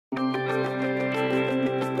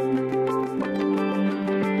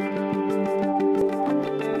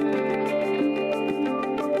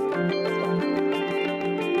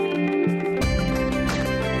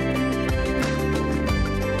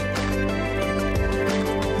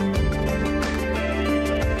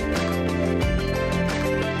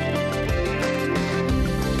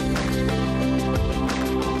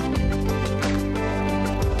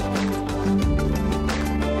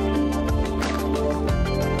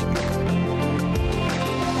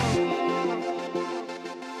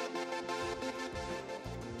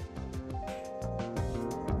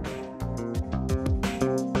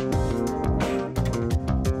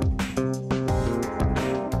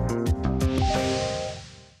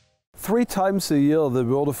3 times a year, the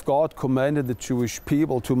Word of God commanded the Jewish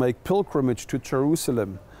people to make pilgrimage to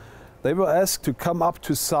Jerusalem. They were asked to come up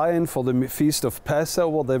to Zion for the Feast of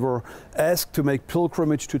Passover. They were asked to make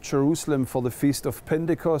pilgrimage to Jerusalem for the Feast of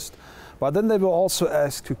Pentecost. But then they were also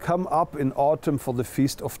asked to come up in autumn for the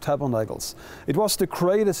Feast of Tabernacles. It was the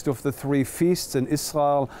greatest of the 3 feasts in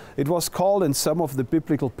Israel. It was called in some of the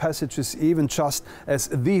biblical passages even just as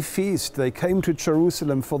the feast. They came to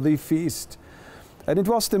Jerusalem for the feast. And it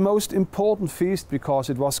was the most important feast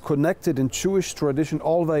because it was connected in Jewish tradition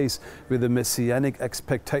always with a messianic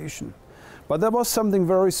expectation. But there was something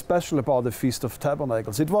very special about the Feast of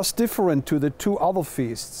Tabernacles. It was different to the 2 other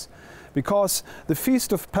feasts because the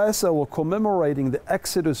Feast of Passover commemorating the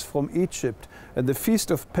Exodus from Egypt and the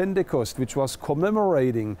Feast of Pentecost, which was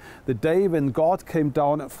commemorating the day when God came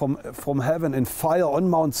down from heaven in fire on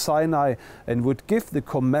Mount Sinai and would give the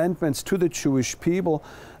commandments to the Jewish people,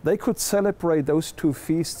 they could celebrate those 2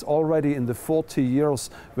 feasts already in the 40 years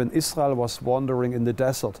when Israel was wandering in the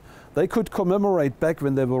desert. They could commemorate back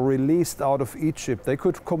when they were released out of Egypt. They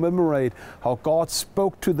could commemorate how God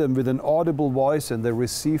spoke to them with an audible voice and they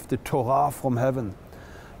received the Torah from heaven.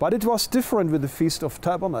 But it was different with the Feast of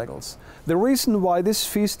Tabernacles. The reason why this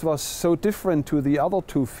feast was so different to the other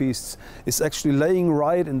 2 feasts is actually laying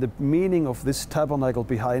right in the meaning of this tabernacle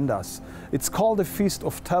behind us. It's called the Feast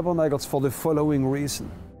of Tabernacles for the following reason.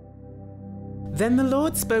 Then the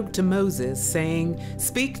Lord spoke to Moses, saying,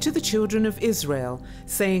 "Speak to the children of Israel,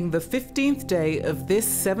 saying, the 15th day of this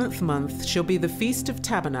 7th month shall be the Feast of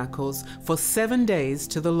Tabernacles for 7 days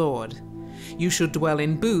to the Lord. You shall dwell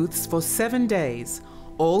in booths for 7 days.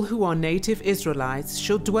 All who are native Israelites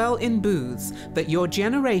shall dwell in booths, that your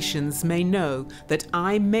generations may know that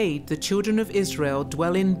I made the children of Israel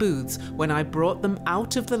dwell in booths when I brought them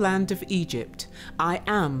out of the land of Egypt. I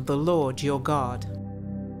am the Lord your God."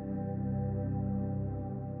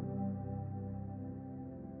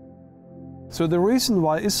 So the reason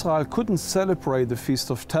why Israel couldn't celebrate the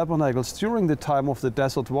Feast of Tabernacles during the time of the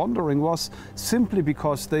desert wandering was simply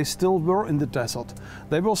because they still were in the desert.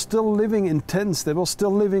 They were still living in tents, they were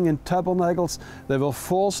still living in tabernacles, they were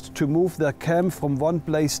forced to move their camp from one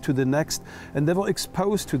place to the next, and they were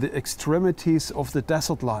exposed to the extremities of the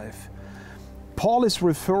desert life. Paul is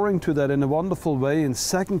referring to that in a wonderful way in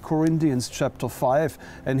 2 Corinthians chapter 5,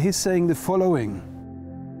 and he's saying the following.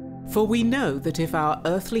 For we know that if our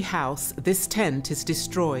earthly house, this tent, is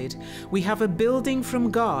destroyed, we have a building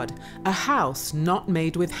from God, a house not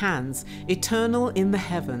made with hands, eternal in the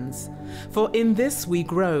heavens. For in this we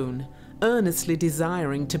groan, earnestly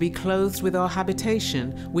desiring to be clothed with our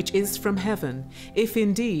habitation, which is from heaven, if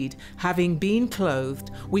indeed, having been clothed,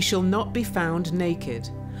 we shall not be found naked.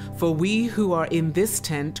 For we who are in this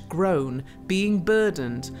tent groan, being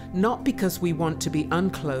burdened, not because we want to be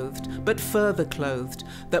unclothed, but further clothed,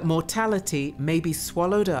 that mortality may be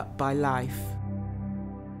swallowed up by life.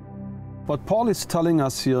 What Paul is telling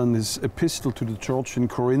us here in his epistle to the church in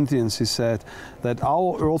Corinthians, he said that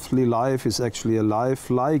our earthly life is actually a life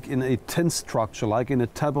like in a tent structure, like in a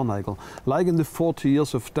tabernacle, like in the 40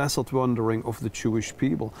 years of desert wandering of the Jewish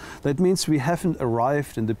people. That means we haven't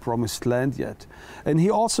arrived in the promised land yet. And he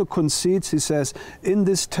also concedes, he says, in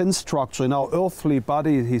this tent structure, in our earthly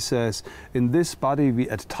body, he says, in this body we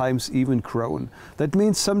at times even groan. That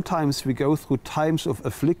means sometimes we go through times of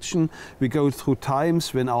affliction, we go through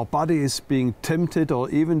times when our body is being tempted or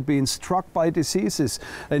even being struck by diseases.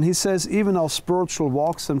 And he says even our spiritual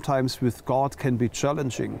walk sometimes with God can be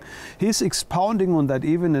challenging. He's expounding on that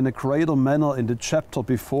even in a greater manner in the chapter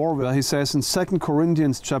before, where he says in 2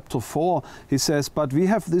 Corinthians chapter 4, he says, "But we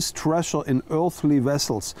have this treasure in earthly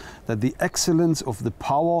vessels, that the excellence of the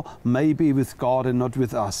power may be with God and not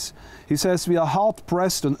with us." He says we are hard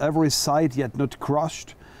pressed on every side, yet not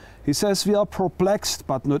crushed. He says we are perplexed,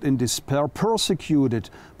 but not in despair,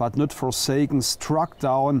 persecuted, but not forsaken, struck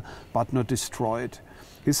down, but not destroyed.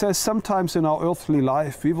 He says sometimes in our earthly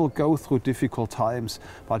life we will go through difficult times,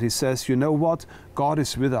 but he says, you know what? God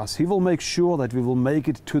is with us. He will make sure that we will make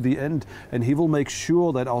it to the end, and He will make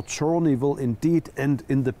sure that our journey will indeed end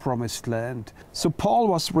in the promised land. So Paul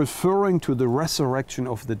was referring to the resurrection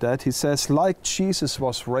of the dead. He says, like Jesus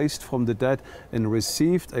was raised from the dead and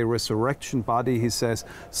received a resurrection body, he says,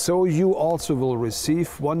 so you also will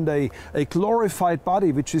receive one day a glorified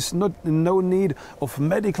body, which is not in no need of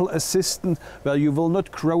medical assistance, where you will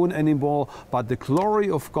not groan anymore, but the glory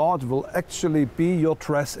of God will actually be your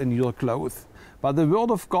dress and your clothes. But the Word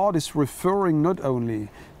of God is referring not only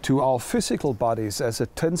to our physical bodies as a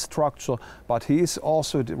tent structure, but He is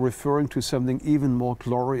also referring to something even more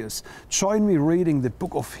glorious. Join me reading the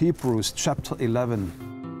book of Hebrews, chapter 11.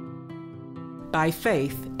 By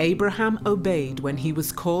faith, Abraham obeyed when he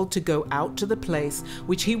was called to go out to the place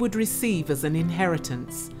which he would receive as an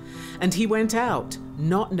inheritance. And he went out,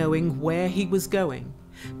 not knowing where he was going.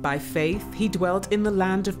 By faith, he dwelt in the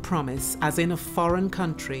land of promise, as in a foreign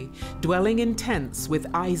country, dwelling in tents with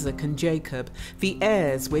Isaac and Jacob, the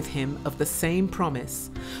heirs with him of the same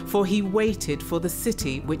promise. For he waited for the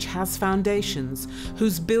city which has foundations,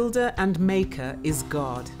 whose builder and maker is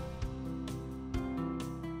God.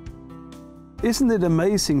 Isn't it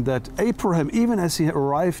amazing that Abraham, even as he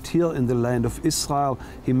arrived here in the land of Israel,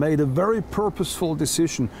 he made a very purposeful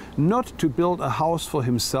decision not to build a house for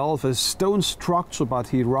himself, a stone structure, but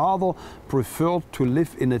he rather preferred to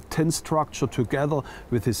live in a tent structure together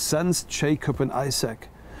with his sons Jacob and Isaac.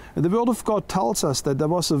 And the Word of God tells us that there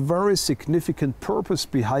was a very significant purpose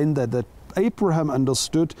behind that Abraham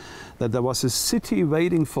understood that there was a city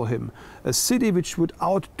waiting for him, a city which would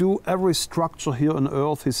outdo every structure here on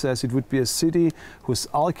earth. He says it would be a city whose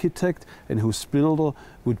architect and whose builder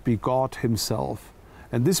would be God himself.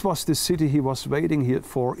 And this was the city he was waiting here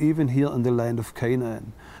for, even here in the land of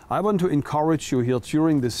Canaan. I want to encourage you here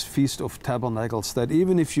during this Feast of Tabernacles that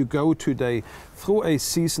even if you go today through a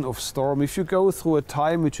season of storm, if you go through a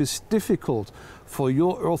time which is difficult for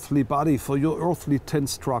your earthly body, for your earthly tent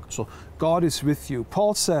structure, God is with you.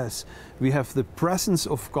 Paul says we have the presence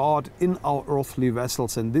of God in our earthly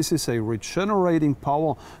vessels, and this is a regenerating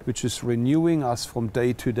power which is renewing us from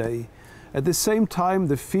day to day. At the same time,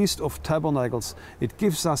 the Feast of Tabernacles, it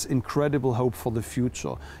gives us incredible hope for the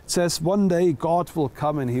future. It says one day God will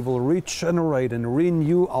come and He will regenerate and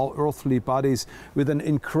renew our earthly bodies with an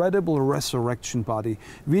incredible resurrection body.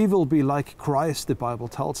 We will be like Christ, the Bible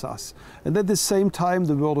tells us. And at the same time,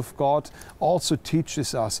 the Word of God also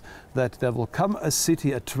teaches us that there will come a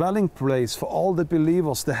city, a dwelling place for all the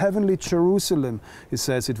believers, the heavenly Jerusalem. It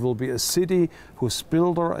says it will be a city whose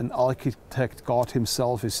builder and architect God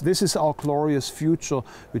Himself is. This is our glorious future,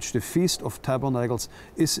 which the Feast of Tabernacles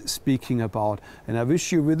is speaking about. And I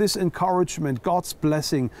wish you with this encouragement, God's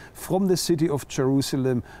blessing from the city of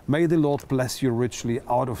Jerusalem. May the Lord bless you richly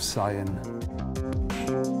out of Zion.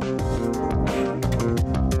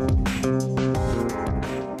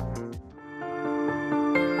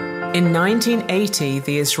 In 1980,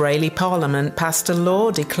 the Israeli parliament passed a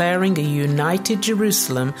law declaring a united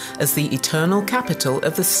Jerusalem as the eternal capital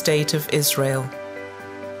of the State of Israel.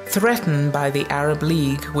 Threatened by the Arab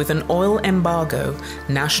League with an oil embargo,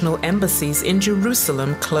 national embassies in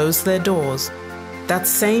Jerusalem closed their doors. That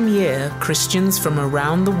same year, Christians from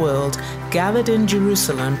around the world gathered in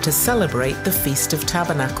Jerusalem to celebrate the Feast of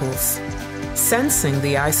Tabernacles. Sensing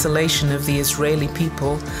the isolation of the Israeli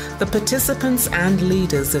people, the participants and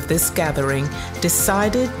leaders of this gathering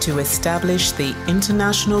decided to establish the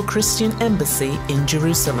International Christian Embassy in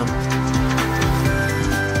Jerusalem.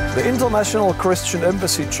 The International Christian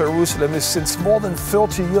Embassy Jerusalem is since more than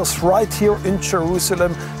 30 years right here in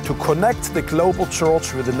Jerusalem to connect the global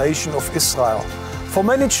church with the nation of Israel. For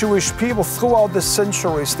many Jewish people throughout the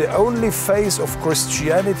centuries, the only face of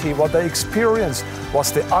Christianity, what they experienced,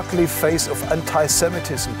 was the ugly face of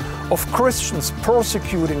anti-Semitism, of Christians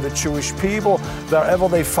persecuting the Jewish people wherever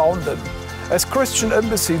they found them. As Christian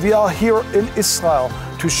Embassy, we are here in Israel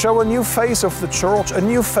to show a new face of the church, a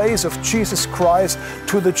new face of Jesus Christ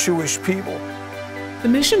to the Jewish people. The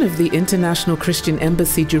mission of the International Christian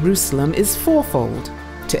Embassy Jerusalem is fourfold: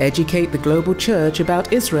 to educate the global church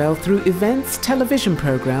about Israel through events, television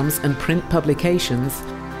programs, and print publications,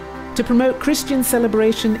 to promote Christian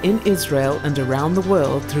celebration in Israel and around the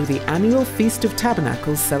world through the annual Feast of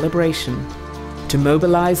Tabernacles celebration, to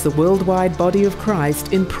mobilize the worldwide body of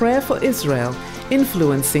Christ in prayer for Israel,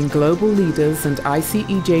 influencing global leaders and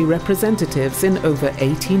ICEJ representatives in over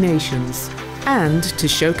 80 nations, and to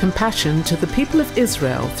show compassion to the people of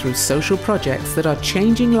Israel through social projects that are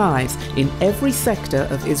changing lives in every sector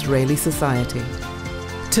of Israeli society.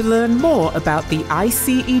 To learn more about the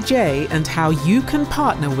ICEJ and how you can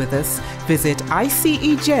partner with us, visit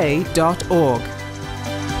icej.org.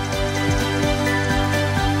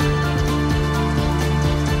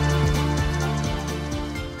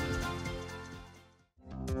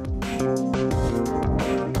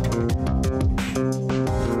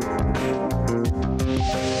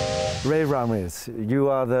 You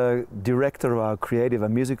are the director of our creative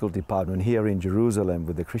and musical department here in Jerusalem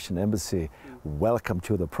with the Christian Embassy. Welcome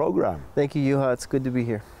to the program. Thank you, Juha. It's good to be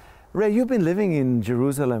here. Ray, you've been living in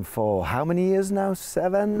Jerusalem for how many years now?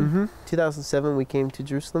 7? 2007, we came to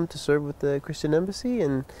Jerusalem to serve with the Christian Embassy,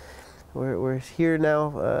 and we're here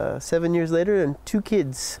now 7 years later, and 2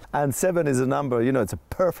 kids. And 7 is a number, you know, it's a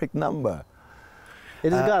perfect number.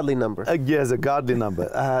 It is a godly number. Yes, a godly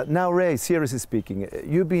number. Now, Ray, seriously speaking,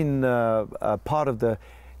 you've been part of the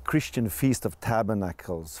Christian Feast of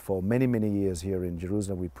Tabernacles for many, many years here in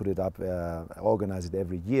Jerusalem. We put it up, organize it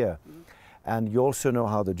every year. And you also know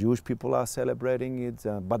how the Jewish people are celebrating it,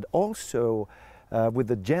 but also with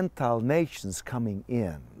the Gentile nations coming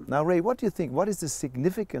in. Now, Ray, what do you think? What is the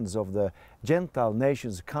significance of the Gentile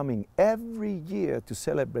nations coming every year to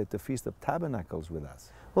celebrate the Feast of Tabernacles with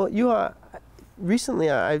us? Well, recently,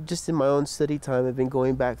 I've just in my own study time, I've been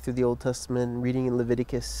going back through the Old Testament and reading in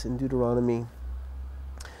Leviticus and Deuteronomy.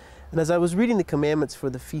 And as I was reading the commandments for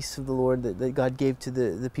the feasts of the Lord that God gave to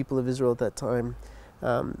the people of Israel at that time,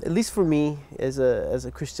 at least for me as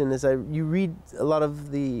a Christian, as you read a lot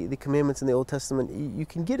of the commandments in the Old Testament, you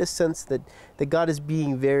can get a sense that God is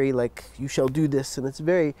being very like, you shall do this, and it's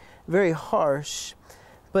very, very harsh.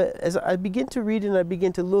 But as I begin to read and I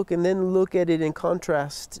begin to look and then look at it in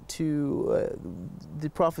contrast to the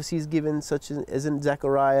prophecies given, such as in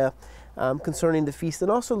Zechariah, concerning the feast, and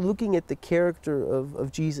also looking at the character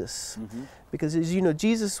of Jesus. Because, as you know,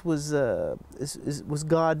 Jesus was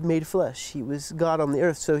God made flesh. He was God on the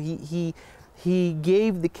earth. So he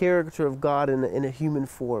gave the character of God in a human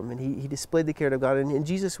form, and he displayed the character of God. And in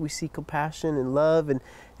Jesus we see compassion and love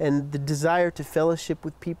and the desire to fellowship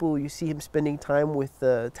with people. You see him spending time with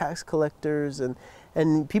tax collectors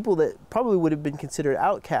and people that probably would have been considered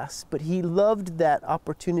outcasts, but he loved that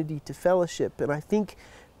opportunity to fellowship. And I think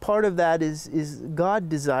part of that is God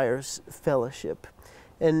desires fellowship.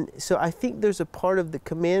 And so I think there's a part of the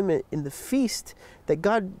commandment in the feast that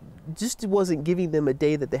God just wasn't giving them a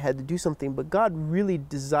day that they had to do something, but God really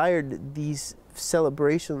desired these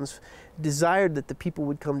celebrations, desired that the people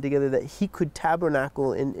would come together, that he could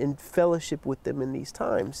tabernacle in fellowship with them in these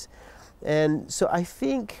times. And so I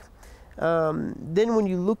think then when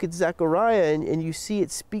you look at Zechariah and you see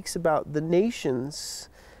it speaks about the nations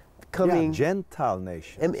coming, Gentile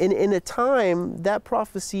nations. And in a time, that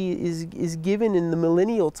prophecy is given in the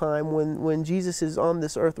millennial time when Jesus is on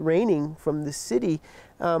this earth reigning from this city.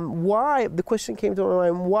 Why, the question came to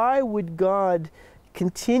my mind, why would God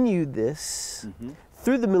continue this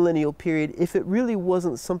through the millennial period if it really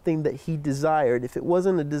wasn't something that he desired, if it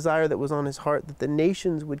wasn't a desire that was on his heart that the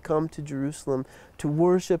nations would come to Jerusalem to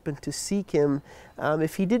worship and to seek him?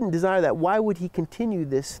 If he didn't desire that, why would he continue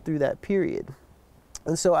this through that period?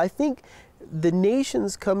 And so I think the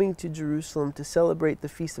nations coming to Jerusalem to celebrate the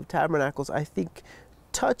Feast of Tabernacles, I think,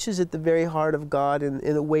 touches at the very heart of God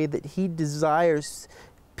in a way that he desires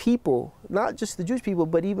people, not just the Jewish people,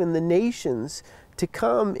 but even the nations, to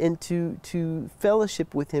come and to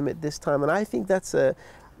fellowship with him at this time. And I think that's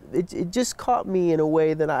it just caught me in a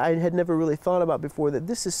way that I had never really thought about before, that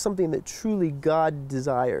this is something that truly God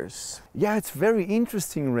desires. Yeah, it's very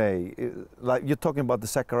interesting, Ray. Like you're talking about the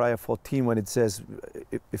Zechariah 14 when it says,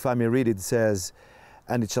 if I may read it, it says,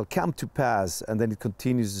 and it shall come to pass, and then it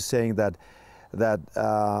continues saying that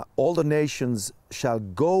all the nations shall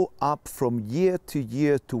go up from year to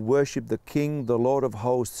year to worship the King, the Lord of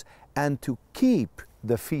hosts, and to keep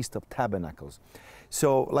the Feast of Tabernacles.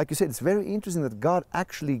 So, like you said, it's very interesting that God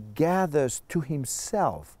actually gathers to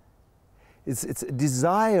himself. It's a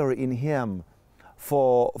desire in him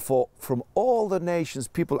from all the nations,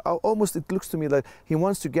 people. Almost it looks to me like he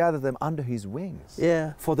wants to gather them under his wings.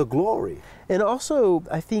 Yeah. For the glory. And also,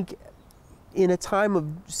 I think, in a time of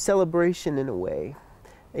celebration in a way.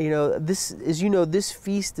 You know, this, as you know, this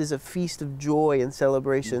feast is a feast of joy and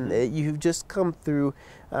celebration. You've just come through,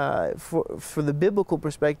 for the biblical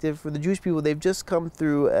perspective, for the Jewish people, they've just come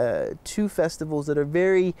through 2 festivals that are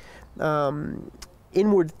very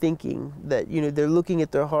inward thinking, that, you know, they're looking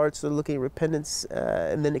at their hearts, they're looking at repentance,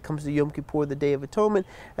 and then it comes to Yom Kippur, the Day of Atonement,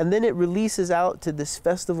 and then it releases out to this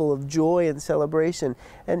festival of joy and celebration.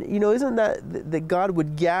 And, you know, isn't that God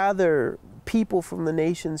would gather people from the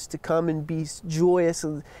nations to come and be joyous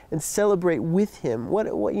and celebrate with him? What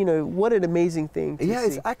you know, what an amazing thing to see.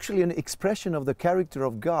 It's actually an expression of the character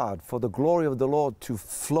of God, for the glory of the Lord to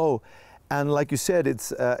flow. And like you said,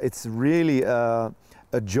 it's really a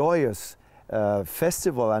joyous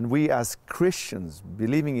festival. And we as Christians,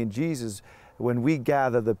 believing in Jesus, when we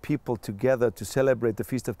gather the people together to celebrate the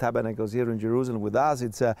Feast of Tabernacles here in Jerusalem with us,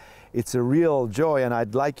 it's a real joy. And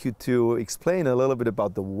I'd like you to explain a little bit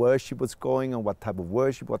about the worship, what's going on, what type of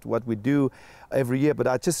worship, what we do every year. But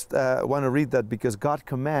I just want to read that because God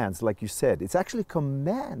commands, like you said, it's actually a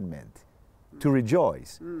commandment to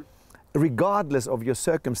rejoice. Regardless of your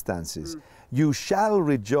circumstances, you shall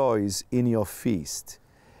rejoice in your feast.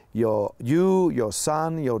 Your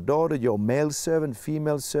son, your daughter, your male servant,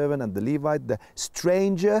 female servant, and the Levite, the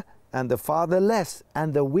stranger and the fatherless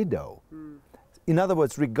and the widow. In other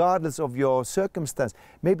words, regardless of your circumstance,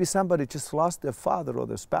 maybe somebody just lost their father or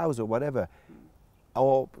their spouse or whatever,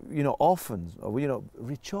 or orphans, or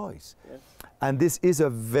rejoice. Yeah. And this is a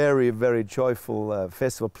very, very joyful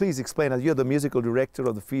festival. Please explain. You're the musical director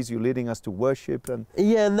of the feast. You're leading us to worship. And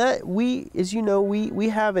yeah, and that as you know, we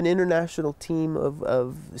have an international team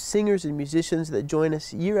of singers and musicians that join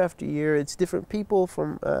us year after year. It's different people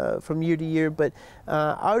from year to year, but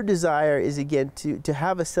our desire is again to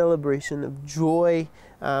have a celebration of joy.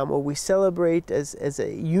 Where we celebrate as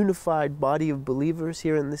a unified body of believers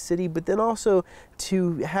here in the city, but then also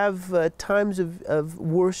to have times of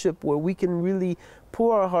worship where we can really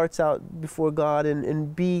pour our hearts out before God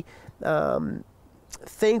and be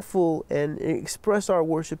thankful and express our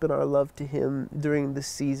worship and our love to Him during this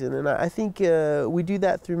season. And I think we do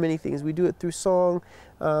that through many things. We do it through song.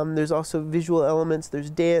 There's also visual elements.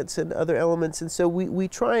 There's dance and other elements. And so we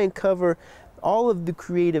try and cover all of the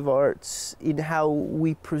creative arts in how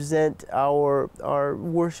we present our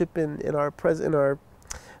worship in our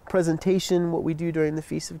presentation, what we do during the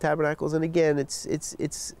Feast of Tabernacles. And again,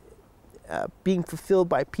 it's being fulfilled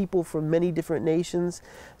by people from many different nations.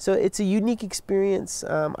 So it's a unique experience.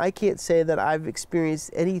 I can't say that I've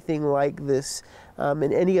experienced anything like this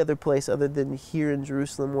in any other place other than here in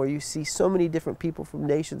Jerusalem, where you see so many different people from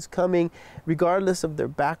nations coming, regardless of their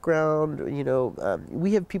background.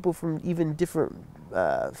 We have people from even different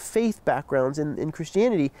faith backgrounds in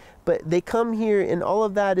Christianity, but they come here, and all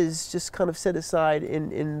of that is just kind of set aside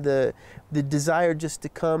in the desire just to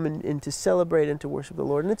come and to celebrate and to worship the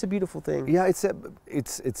Lord, and it's a beautiful thing. Yeah,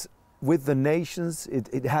 it's with the nations.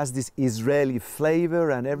 It has this Israeli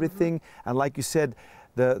flavor and everything, and like you said,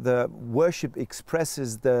 the worship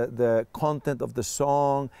expresses the content of the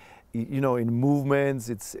song, in movements.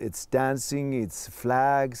 It's dancing, it's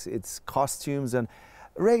flags, it's costumes, and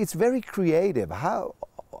Ray, it's very creative. How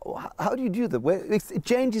do you do that? It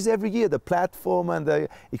changes every year, the platform and the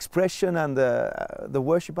expression and the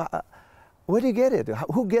worship. Where do you get it?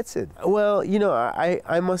 Who gets it? Well,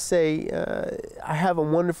 I must say I have a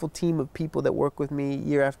wonderful team of people that work with me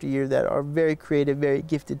year after year that are very creative, very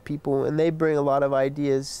gifted people, and they bring a lot of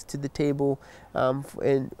ideas to the table.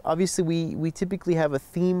 And obviously we typically have a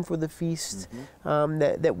theme for the feast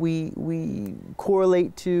that we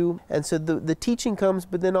correlate to, and so the teaching comes,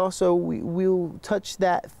 but then also we'll touch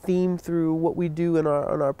that theme through what we do in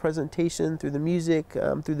our presentation, through the music,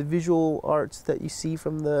 through the visual arts that you see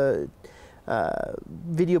from the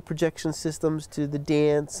video projection systems to the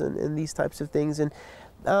dance and these types of things. And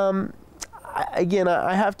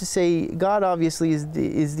I have to say, God obviously is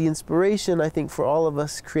the inspiration, I think, for all of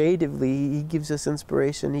us creatively. He gives us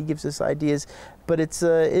inspiration, He gives us ideas, but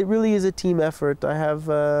it really is a team effort. I have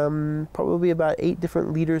probably about 8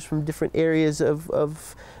 different leaders from different areas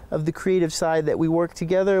of the creative side that we work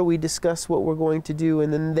together. We discuss what we're going to do,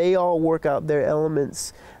 and then they all work out their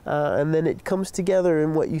elements, and then it comes together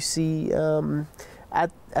in what you see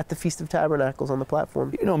at the Feast of Tabernacles on the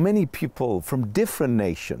platform. Many people from different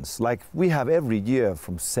nations, like we have every year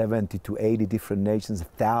from 70 to 80 different nations,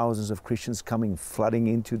 thousands of Christians coming, flooding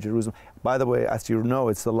into Jerusalem. By the way, as you know,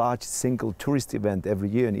 it's the largest single tourist event every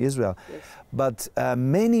year in Israel. Yes. But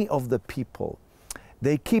many of the people,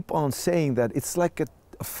 they keep on saying that it's like a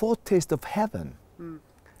foretaste of heaven.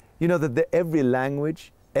 That every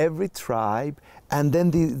language, every tribe, and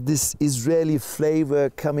then this Israeli flavor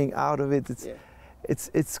coming out of it.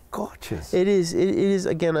 It's gorgeous. It is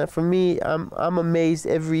again, for me, I'm amazed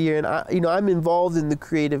every year, and I'm involved in the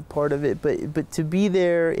creative part of it, but to be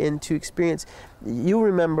there and to experience. You'll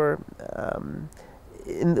remember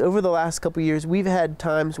over the last couple of years, we've had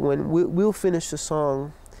times when we'll finish a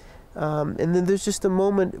song, and then there's just a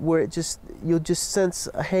moment where you'll just sense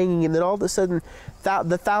a hanging, and then all of a sudden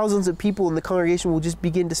the thousands of people in the congregation will just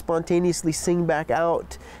begin to spontaneously sing back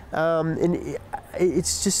out, and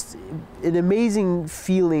it's just an amazing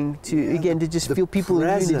feeling to just feel people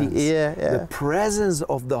in unity. The presence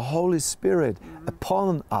of the Holy Spirit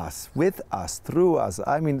upon us, with us, through us.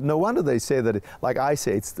 I mean, no wonder they say that, like I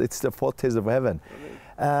say, it's the foretaste of heaven.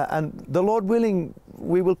 And the Lord willing,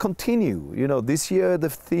 we will continue. This year the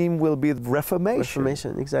theme will be Reformation.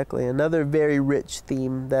 Reformation, exactly. Another very rich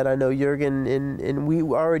theme that I know Jürgen and we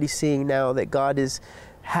are already seeing now that God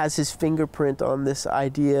has His fingerprint on this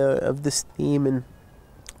idea of this theme and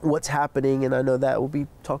what's happening, and I know that will be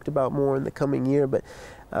talked about more in the coming year. But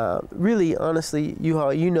really, honestly,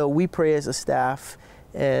 we pray as a staff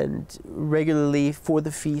and regularly for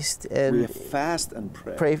the feast, and we fast and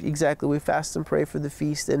pray. Exactly, we fast and pray for the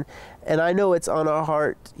feast, and I know it's on our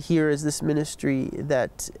heart here as this ministry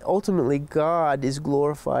that ultimately God is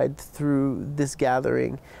glorified through this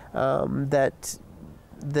gathering, that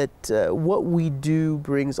what we do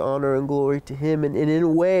brings honor and glory to Him, and in a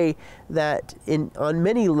way that on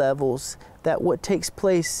many levels, that what takes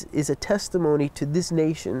place is a testimony to this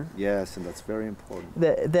nation. Yes, and that's very important.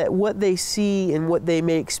 That what they see and what they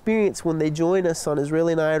may experience when they join us on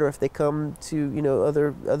Israeli Night, or if they come to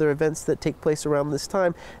other events that take place around this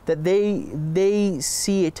time, that they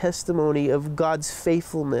see a testimony of God's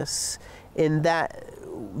faithfulness in that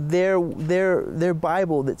their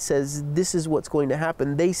Bible that says this is what's going to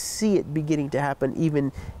happen. They see it beginning to happen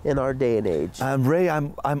even in our day and age. Ray,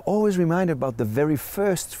 I'm always reminded about the very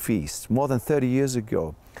first feast more than 30 years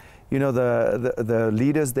ago. You know, the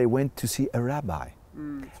leaders, they went to see a rabbi,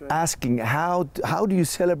 right, asking how do you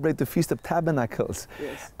celebrate the Feast of Tabernacles?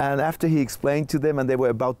 Yes. And after he explained to them, and they were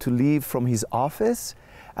about to leave from his office,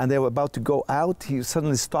 and they were about to go out, he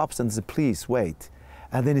suddenly stops and says, "Please wait."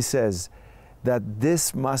 And then he says that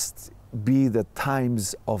this must be the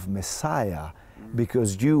times of Messiah,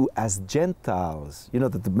 because you as Gentiles, you know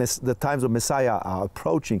that the times of Messiah are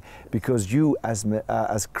approaching, because you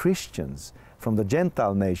as Christians from the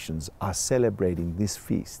Gentile nations are celebrating this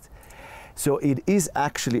feast. So it is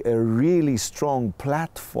actually a really strong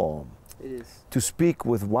platform to speak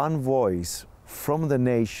with one voice from the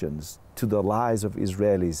nations to the lives of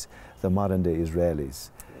Israelis, the modern day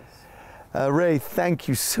Israelis. Ray, thank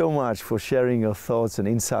you so much for sharing your thoughts and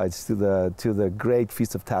insights to the great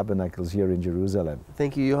Feast of Tabernacles here in Jerusalem.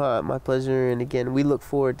 Thank you, Yoha. My pleasure. And again, we look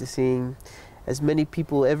forward to seeing as many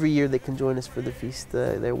people every year that can join us for the feast.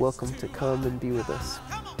 They're welcome to come and be with us.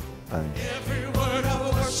 Thanks. Every word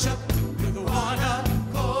of worship with one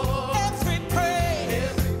accord. Every praise,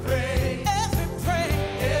 every praise, every praise,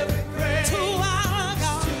 every praise to our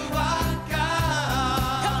God, to our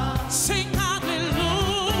God. Come on, sing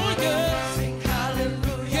hallelujah, sing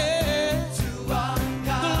hallelujah to our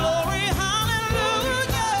God. Glory,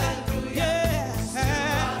 hallelujah, yes.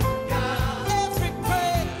 Every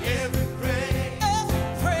praise, every praise, every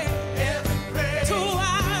praise, every praise to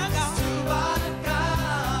our God, to our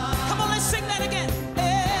God. Come on, let's sing that again.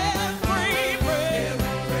 Every praise,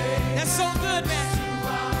 that's so good, man.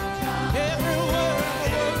 Every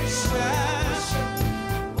word of worship.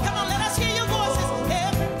 Come on, let us hear your voices.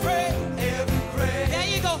 Every praise, there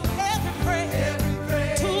you go. Every praise,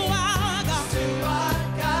 to our God, to our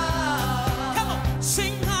God. Come on,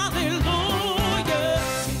 sing hallelujah,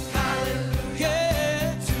 sing hallelujah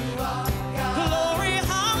to our God. Glory,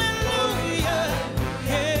 hallelujah,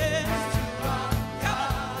 yes. Come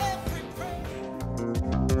on, every praise.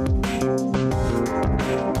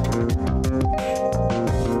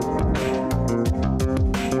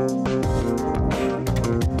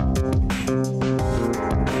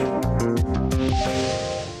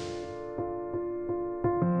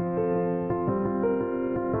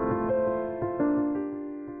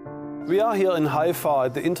 We are here in Haifa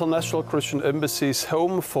at the International Christian Embassy's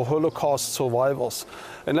home for Holocaust survivors.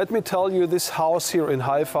 And let me tell you, this house here in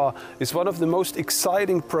Haifa is one of the most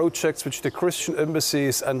exciting projects which the Christian Embassy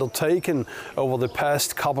has undertaken over the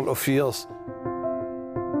past couple of years.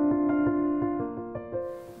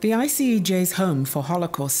 The ICEJ's home for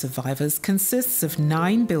Holocaust survivors consists of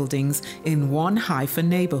 9 buildings in one Haifa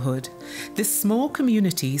neighborhood. This small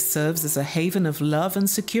community serves as a haven of love and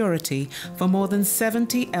security for more than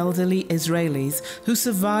 70 elderly Israelis who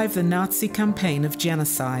survived the Nazi campaign of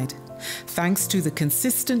genocide. Thanks to the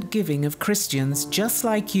consistent giving of Christians just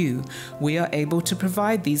like you, we are able to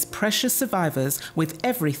provide these precious survivors with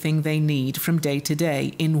everything they need from day to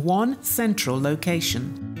day in one central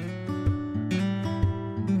location.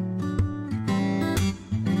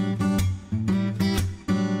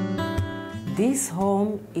 This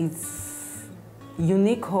home is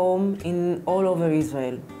unique home in all over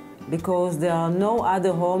Israel because there are no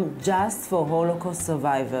other home just for Holocaust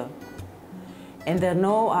survivor. And there are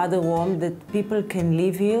no other home that people can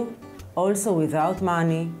live here also without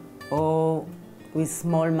money or with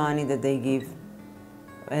small money that they give.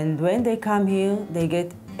 And when they come here, they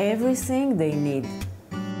get everything they need.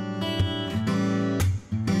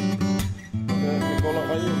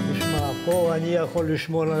 פה אני יכול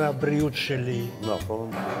לשמור על הבריאות שלי. נכון.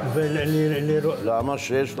 למה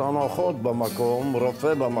שיש לנו אחות במקום,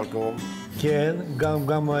 רופא במקום. כן,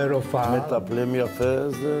 גם רופאה. מטפלים יפה,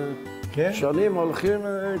 זה... כן? שנים הולכים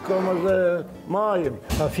כל מה זה מים.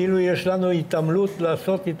 אפילו יש לנו התעמלות,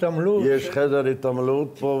 לעשות התעמלות. יש חדר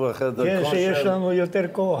התעמלות פה וחדר כן, כושר. שיש לנו יותר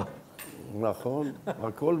כוח. נכון,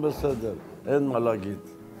 הכל בסדר, אין מה להגיד.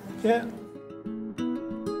 כן.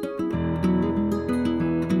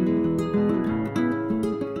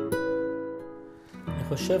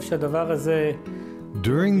 אני חושב שהדבר הזה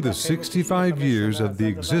During the 65 years of the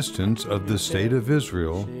existence of the State of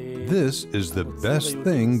Israel, this is the best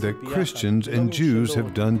thing that Christians and Jews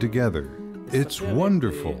have done together. It's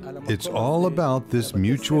wonderful. It's all about this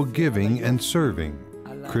mutual giving and serving,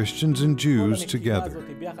 Christians and Jews together.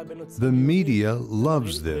 The media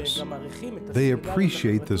loves this. They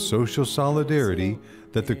appreciate the social solidarity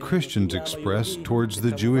that the Christians express towards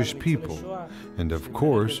the Jewish people, and of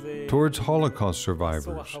course, towards Holocaust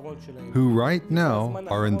survivors, who right now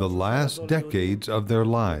are in the last decades of their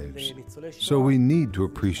lives. So we need to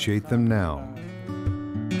appreciate them now.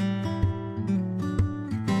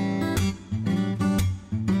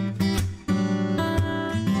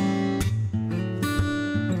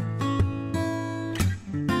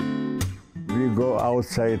 We go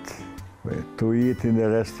outside to eat in the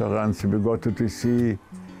restaurants. We go to the sea.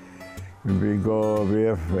 We go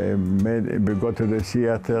to the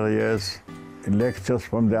theater. Yes, lectures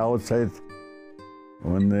from the outside.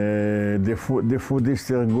 And the food is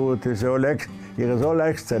still good. It is all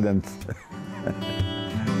excellent.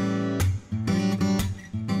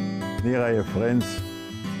 Here I have friends,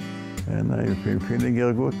 and I feel feeling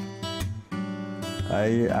here good.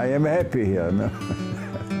 I am happy here. No?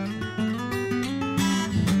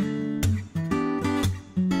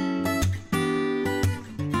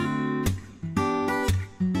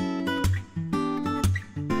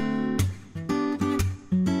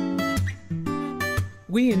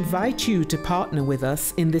 We invite you to partner with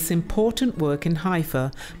us in this important work in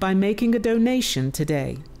Haifa by making a donation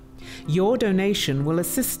today. Your donation will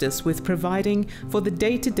assist us with providing for the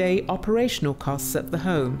day-to-day operational costs at the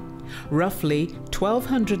home. Roughly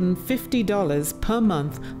 $1,250 per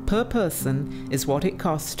month per person is what it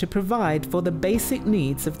costs to provide for the basic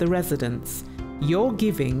needs of the residents. Your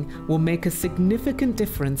giving will make a significant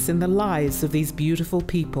difference in the lives of these beautiful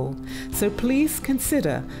people. So please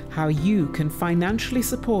consider how you can financially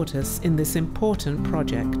support us in this important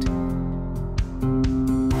project.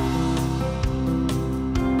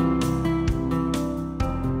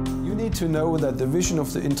 To know that the vision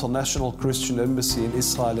of the International Christian Embassy in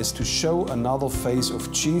Israel is to show another face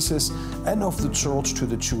of Jesus and of the church to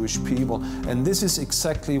the Jewish people. And this is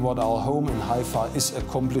exactly what our home in Haifa is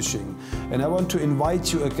accomplishing. And I want to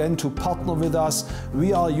invite you again to partner with us.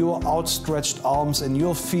 We are your outstretched arms and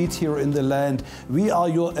your feet here in the land. We are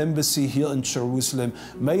your embassy here in Jerusalem.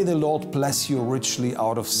 May the Lord bless you richly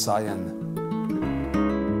out of Zion.